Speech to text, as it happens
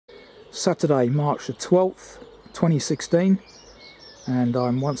Saturday, March the 12th, 2016, and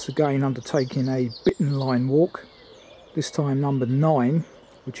I'm once again undertaking a Bittern line walk, this time number 9,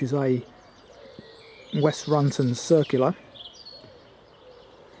 which is a West Runton circular.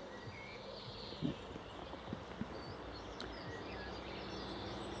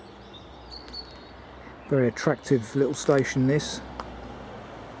 Very attractive little station this.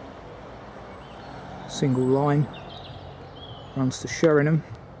 Single line, runs to Sheringham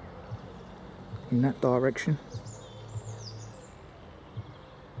in that direction.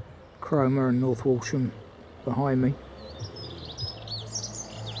 Cromer and North Walsham behind me.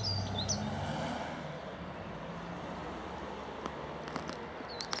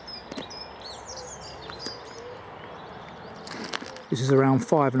 This is around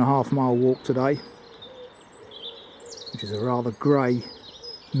 5.5 mile walk today, which is a rather grey,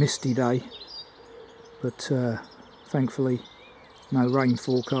 misty day, but thankfully no rain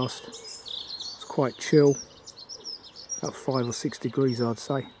forecast. It's quite chill, about 5 or 6 degrees I'd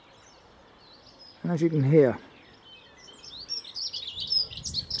say, and as you can hear,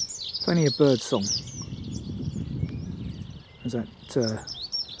 plenty of bird song, as that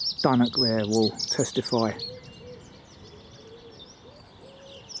dunnock there will testify.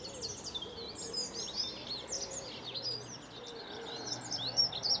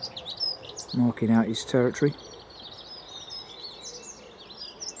 Marking out his territory.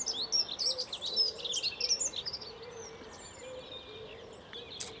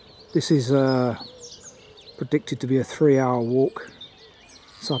 This is predicted to be a 3-hour walk.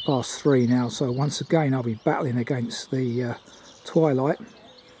 It's 3:30 now, so once again I'll be battling against the twilight.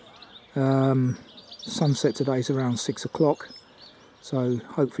 Sunset today's around 6 o'clock, so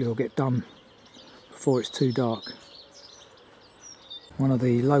hopefully I'll get done before it's too dark. One of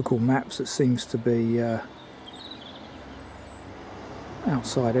the local maps that seems to be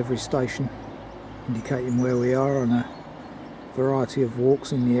outside every station, indicating where we are on a variety of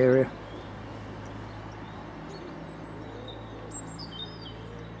walks in the area.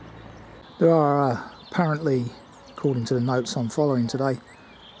 There are apparently, according to the notes I'm following today,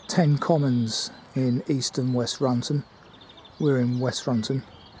 10 commons in eastern West Runton. We're in West Runton,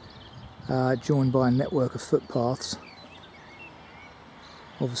 joined by a network of footpaths.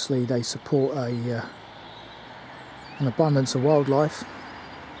 Obviously they support an abundance of wildlife.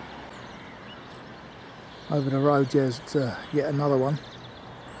 Over the road there's yet another one.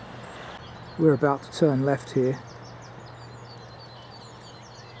 We're about to turn left here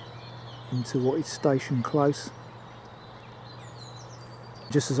into what is Station Close.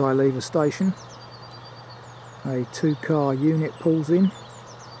 Just as I leave a station, a 2-car unit pulls in.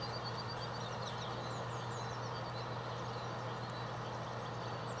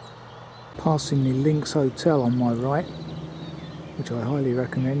 Passing the Links Hotel on my right, which I highly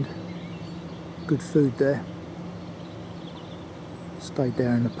recommend. Good food there. Stayed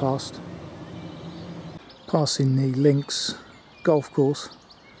there in the past. Passing the Links golf course,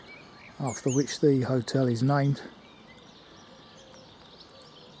 after which the hotel is named.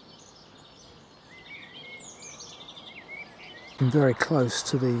 I'm very close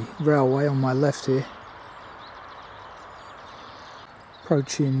to the railway on my left here.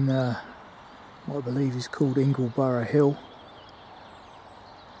 Approaching what I believe is called Incleborough Hill.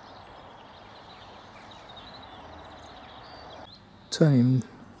 Turning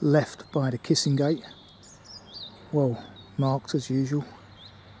left by the Kissing Gate, well marked as usual,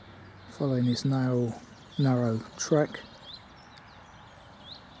 following this narrow track.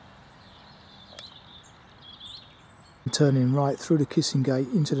 Turning right through the Kissing Gate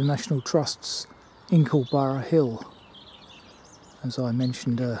into the National Trust's Incleborough Hill, as I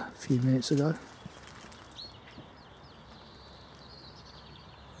mentioned a few minutes ago.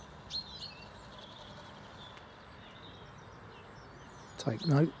 Take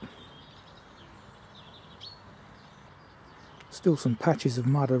note. Still some patches of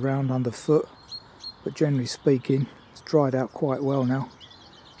mud around underfoot, but generally speaking it's dried out quite well now.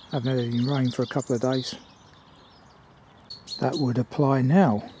 Haven't had any rain for a couple of days. That would apply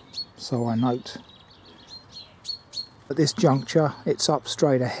now, so I note. At this juncture it's up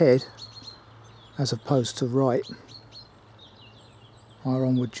straight ahead as opposed to right. Our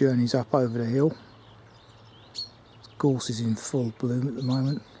onward journey's up over the hill. Gorse is in full bloom at the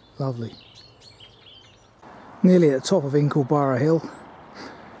moment. Lovely. Nearly at the top of Incleborough Hill.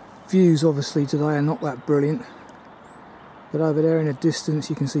 Views obviously today are not that brilliant, but over there in the distance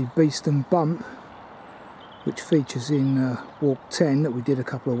you can see Bittern Bump, which features in Walk 10 that we did a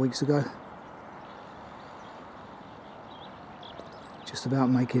couple of weeks ago. Just about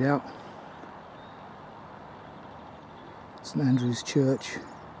make it out. St Andrew's Church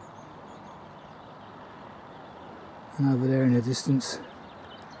And over there in the distance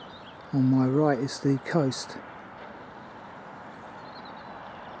on my right is the coast.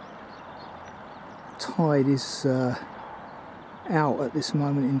 Tide is out at this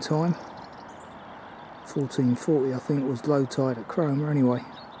moment in time. 14:40 I think was low tide at Cromer anyway,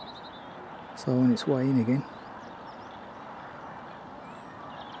 so on its way in again.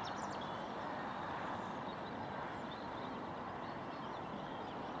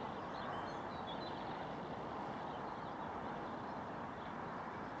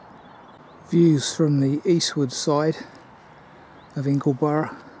 Views from the eastward side of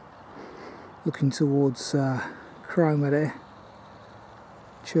Incleborough, looking towards Cromer there.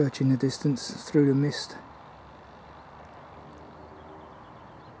 Church in the distance through the mist.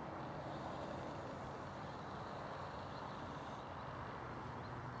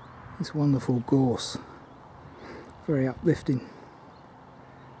 This wonderful gorse, very uplifting.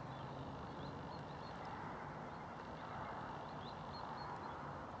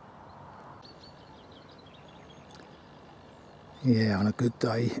 Yeah, on a good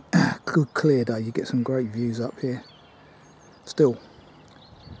day, good clear day, you get some great views up here. Still,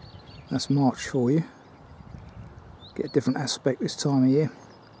 that's March for you. Get a different aspect this time of year.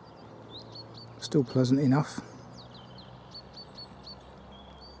 Still pleasant enough.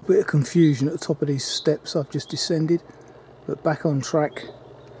 Bit of confusion at the top of these steps I've just descended, but back on track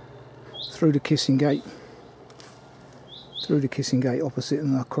through the Kissing Gate. Through the Kissing Gate opposite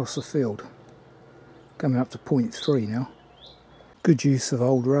and across the field. Coming up to point 3 now. Good use of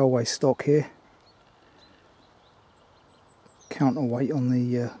old railway stock here. Counterweight on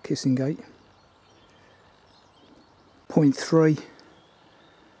the Kissing Gate. Point 3,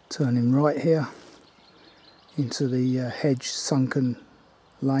 turning right here into the hedge sunken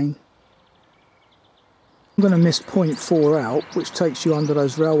lane. I'm going to miss point 4 out, which takes you under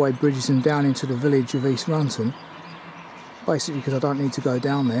those railway bridges and down into the village of East Runton, basically because I don't need to go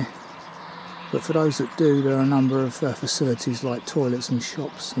down there. But for those that do, there are a number of facilities like toilets and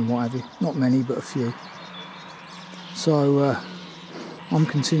shops and what have you. Not many, but a few. So I'm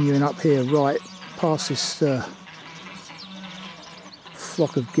continuing up here right past this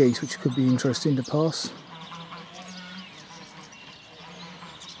flock of geese, which could be interesting to pass.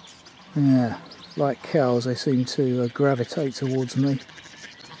 Yeah, like cows, they seem to gravitate towards me.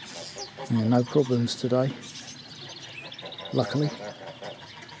 Yeah, no problems today, luckily.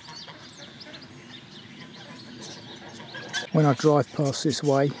 When I drive past this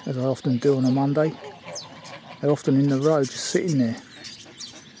way, as I often do on a Monday, they're often in the road just sitting there.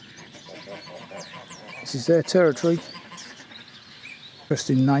 This is their territory.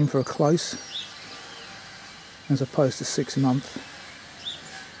 Interesting name for a close, as opposed to 6 month.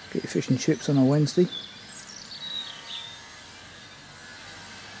 Get your fish and chips on a Wednesday.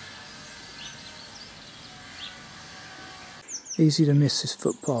 Easy to miss this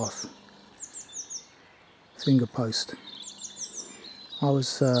footpath. Finger post. I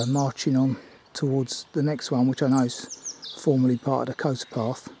was marching on towards the next one, which I know is formerly part of the coast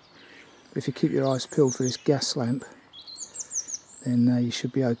path. But if you keep your eyes peeled for this gas lamp, then you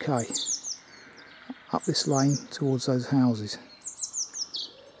should be okay. Up this lane towards those houses,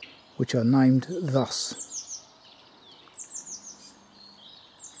 which are named thus.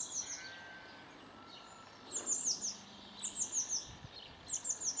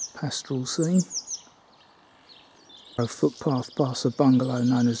 Pastoral scene. A footpath past a bungalow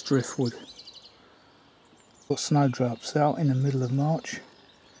known as Driftwood. Got snowdrops out in the middle of March.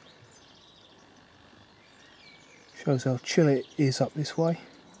 Shows how chill it is up this way.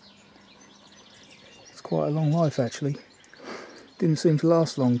 It's quite a long life actually. Didn't seem to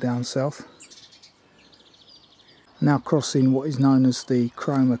last long down south. Now crossing what is known as the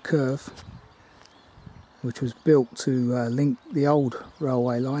Cromer Curve, which was built to link the old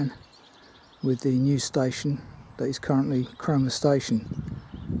railway line with the new station that is currently Cromer Station,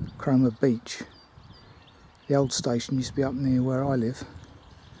 Cromer Beach. The old station used to be up near where I live,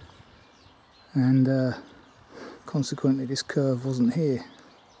 and consequently this curve wasn't here.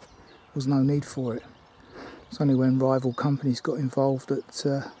 There was no need for it. It's only when rival companies got involved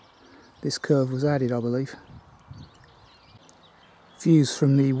that this curve was added, I believe. Views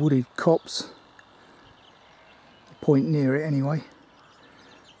from the wooded copse, the point near it anyway,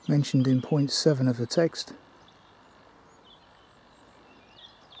 mentioned in point 7 of the text.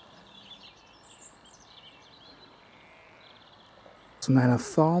 Manor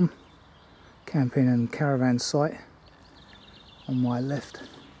Farm, camping and caravan site on my left.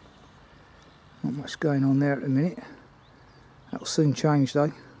 Not much going on there at the minute. That will soon change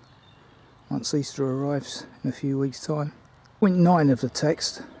though, once Easter arrives in a few weeks' time. Point 9 of the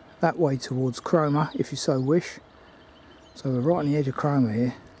text, that way towards Cromer if you so wish. So we're right on the edge of Cromer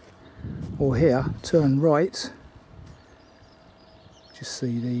here, or here, turn right, just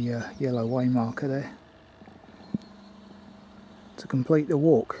see the yellow way marker there, to complete the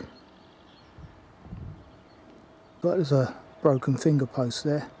walk. But there's a broken finger post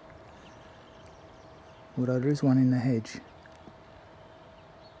there, although there is one in the hedge.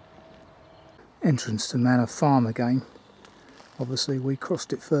 Entrance to Manor Farm again. Obviously we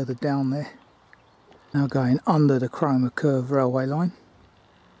crossed it further down there. Now going under the Cromer Curve railway line.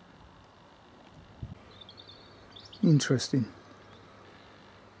 Interesting.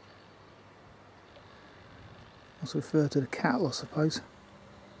 Let's refer to the cattle, I suppose.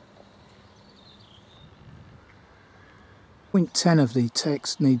 Point 10 of the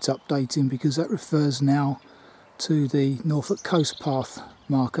text needs updating because that refers now to the Norfolk coast path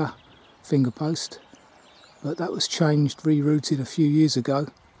marker finger post, but that was changed, rerouted a few years ago,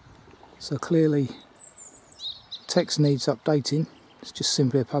 so clearly text needs updating. It's just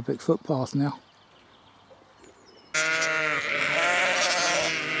simply a public footpath now.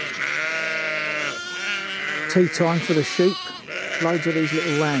 Tea time for the sheep, loads of these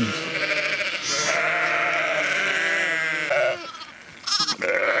little lambs.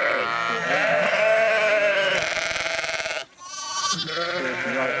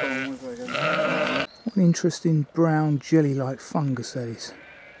 What an interesting brown jelly-like fungus that is.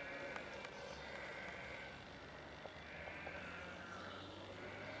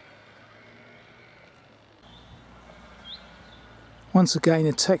 Once again,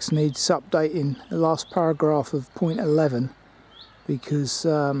 the text needs updating the last paragraph of point 11 because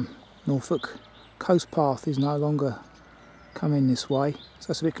Norfolk coast path is no longer coming this way, so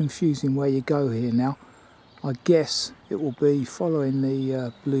that's a bit confusing where you go here now. I guess it will be following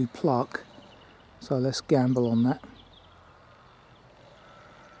the blue plaque, so let's gamble on that.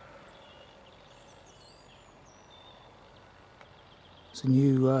 It's a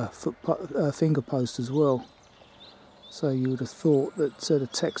new finger post as well, so you would have thought that the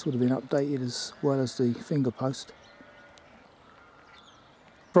text would have been updated as well as the finger post.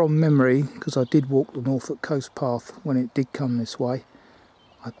 From memory, because I did walk the Norfolk coast path when it did come this way,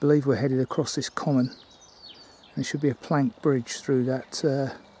 I believe we're headed across this common. There should be a plank bridge through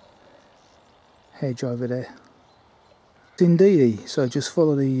that hedge over there. It's indeedy, so just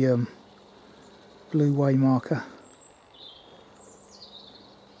follow the blue way marker.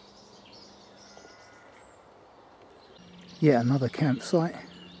 Yet another campsite.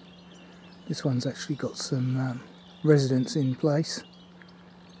 This one's actually got some residents in place.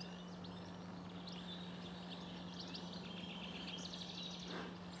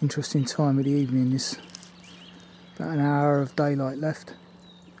 Interesting time of the evening, this. About an hour of daylight left.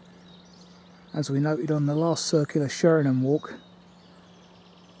 As we noted on the last circular Sheringham walk,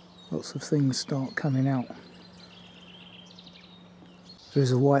 lots of things start coming out.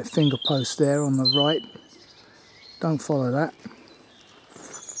 There's a white finger post there on the right. Don't follow that.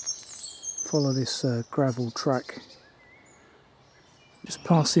 Follow this gravel track. Just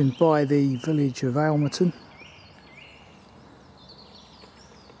passing by the village of Almerton.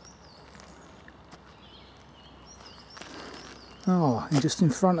 Oh, and just in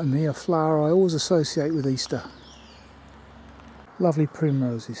front of me, a flower I always associate with Easter. Lovely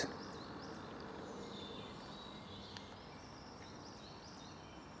primroses.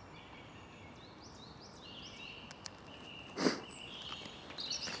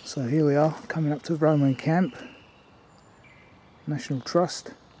 So here we are, coming up to Roman Camp, National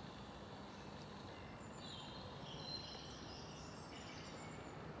Trust.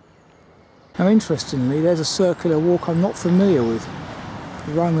 Now interestingly, there's a circular walk I'm not familiar with.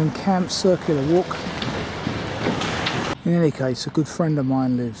 The Roman Camp circular walk. In any case, a good friend of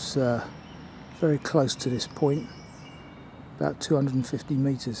mine lives very close to this point, about 250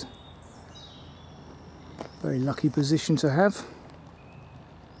 metres. Very lucky position to have.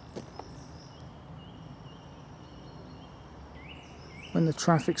 When the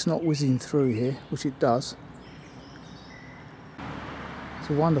traffic's not whizzing through here, which it does, it's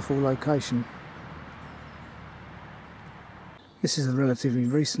a wonderful location. This is a relatively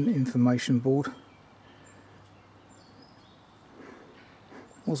recent information board.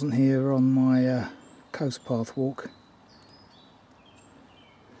 Wasn't here on my coast path walk.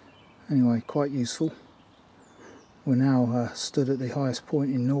 Anyway, quite useful. We're now stood at the highest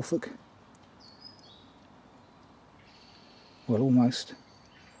point in Norfolk. Well, almost.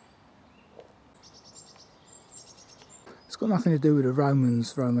 It's got nothing to do with the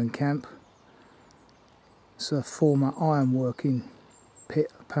Roman camp. It's a former ironworking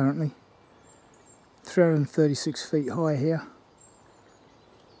pit, apparently. 336 feet high here.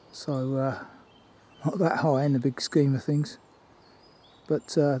 So Not that high in the big scheme of things, but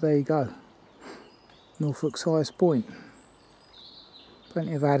there you go, Norfolk's highest point.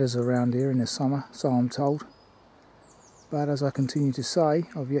 Plenty of adders around here in the summer, so I'm told, but as I continue to say,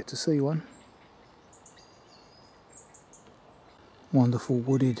 I've yet to see one. Wonderful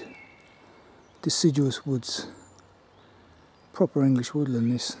wooded, deciduous woods, proper English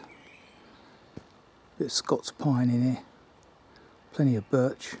woodland this. Bit of Scots pine in here, plenty of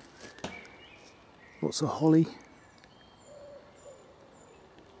birch, lots of holly.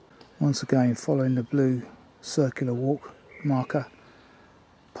 Once again following the blue circular walk marker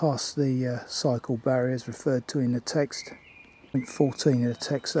past the cycle barriers referred to in the text, point 14 of the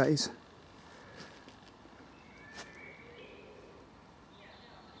text that is.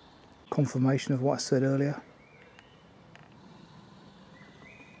 Confirmation of what I said earlier.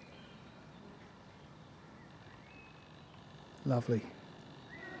 Lovely.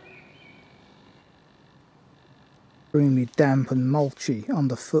 Extremely damp and mulchy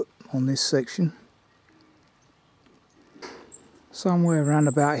underfoot on this section. Somewhere around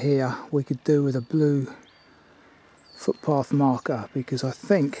about here we could do with a blue footpath marker, because I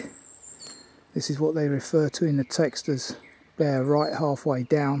think this is what they refer to in the text as bear right halfway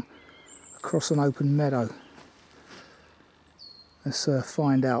down across an open meadow. Let's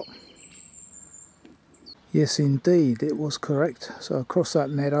find out. Yes indeed, it was correct. So across that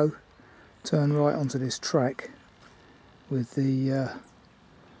meadow, turn right onto this track with the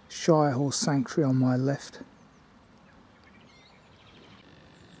Shire Horse Sanctuary on my left.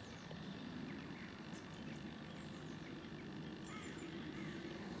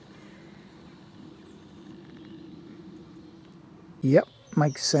 Yep,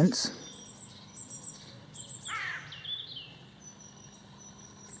 makes sense.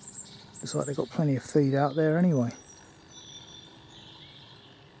 Looks like they've got plenty of feed out there anyway.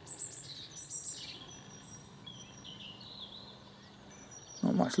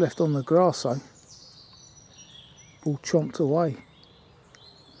 Not much left on the grass though. All chomped away.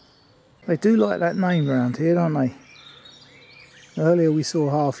 They do like that name around here, don't they? Earlier we saw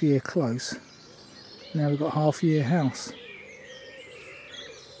half year close. Now we've got half year house.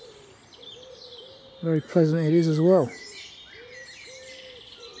 Very pleasant it is as well.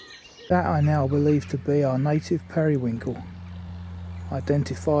 That I now believe to be our native periwinkle,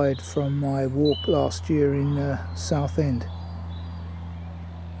 identified from my walk last year in Southend.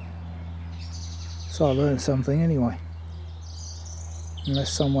 So I learned something anyway,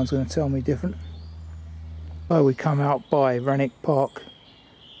 unless someone's going to tell me different. So we come out by Renwick Park,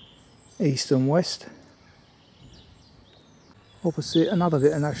 east and west. Opposite another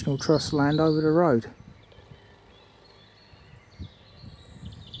bit of National Trust land over the road.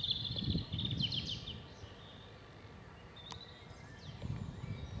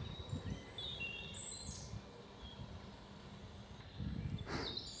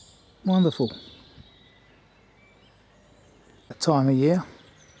 Wonderful. That time of year.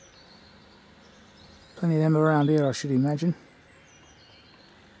 Plenty of them around here, I should imagine.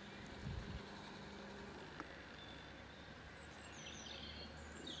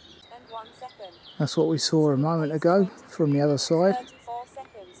 That's what we saw a moment ago from the other side.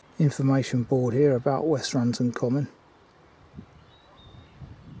 Information board here about West Runton Common.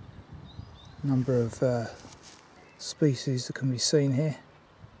 Number of species that can be seen here.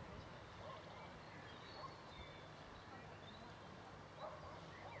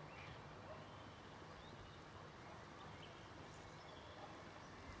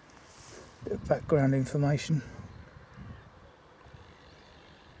 Bit of background information.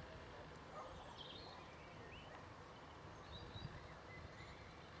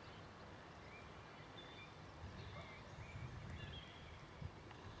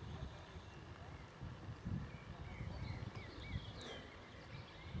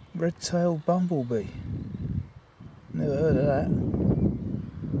 Red-tailed bumblebee. Never heard of that.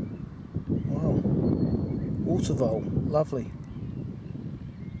 Wow. Water vole, lovely.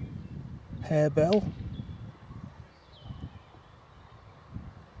 Harebell.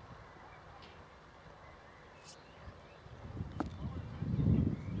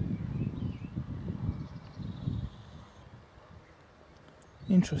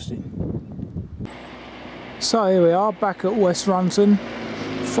 Interesting. So here we are back at West Runton.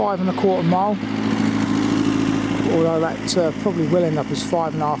 5 1/4 mile, although that probably will end up as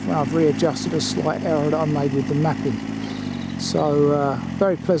 5 1/2 when I've readjusted a slight error that I made with the mapping. So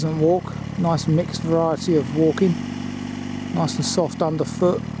very pleasant walk, nice mixed variety of walking, nice and soft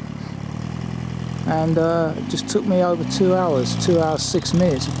underfoot, and it just took me over 2 hours, 2 hours 6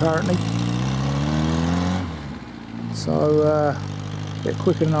 minutes apparently. So A bit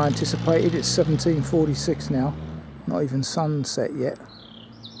quicker than I anticipated. It's 17:46 now, not even sunset yet.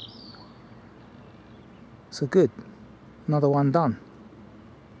 So good, another one done.